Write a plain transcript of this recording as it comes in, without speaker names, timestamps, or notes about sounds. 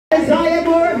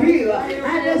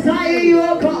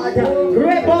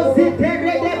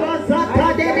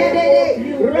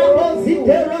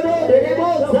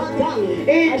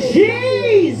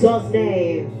Jesus'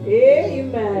 name.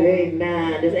 Amen.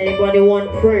 Amen. Does anybody want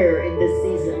prayer in this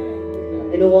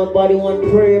season? Anybody want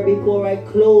prayer before I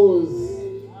close?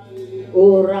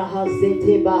 Oh,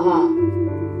 Rahasete Baha.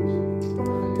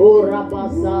 Oh,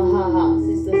 Rabasaha.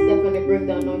 Sister Stephanie, bring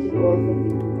the anointing oil for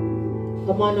me.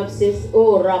 Come on up, sis.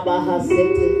 Oh,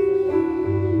 Rabahasete.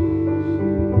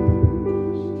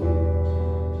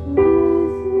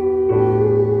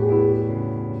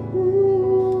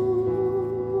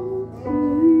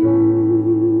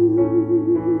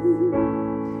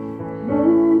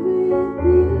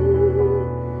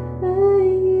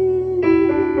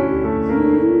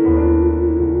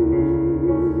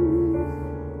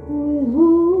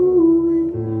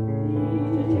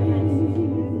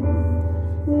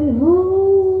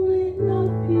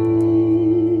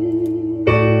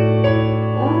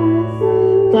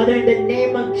 Father, in the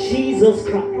name of Jesus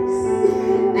Christ,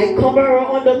 I cover her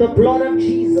under the blood of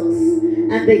Jesus,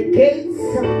 and the gates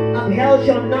of hell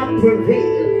shall not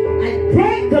prevail. I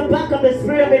break the back of the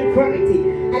spirit of infirmity.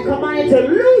 I command you to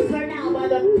loose her now by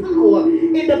the power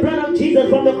in the blood of Jesus,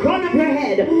 from the crown of your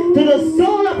head to the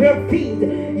sole of your feet.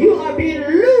 You are being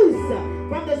loosed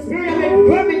from the spirit of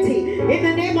infirmity in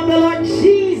the name of the Lord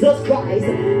Jesus Christ.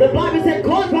 The Bible said,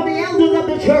 call from the elders of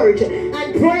the church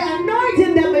and pray,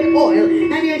 anointing them with oil,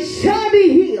 and you shall be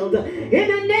healed in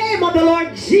the name of the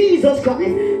Lord Jesus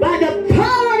Christ. By the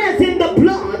power that's in the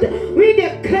blood, we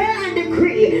declare and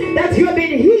decree that you have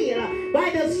been healed by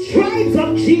the stripes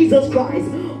of Jesus Christ.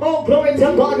 Oh, glory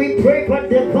to God. We pray for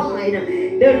divine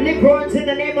deliverance in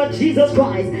the name of Jesus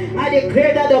Christ. I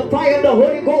declare that the fire of the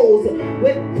Holy Ghost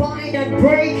will bind and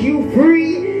break you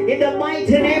free in the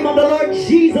mighty name of the Lord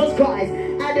Jesus Christ.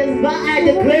 I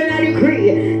declare and I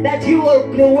decree that you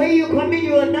will, the way you come in,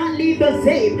 you will not leave the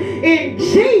same. In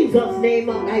Jesus' name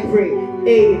I pray.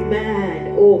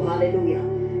 Amen. Oh, hallelujah.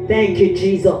 Thank you,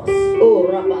 Jesus. Oh,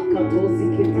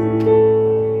 Rabakatozikiti.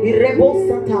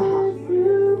 Irebosataha.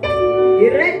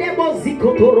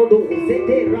 Irenebozikotorodo.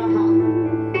 Zete raha.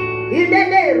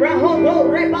 Idede rahodo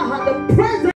rebaha. The presence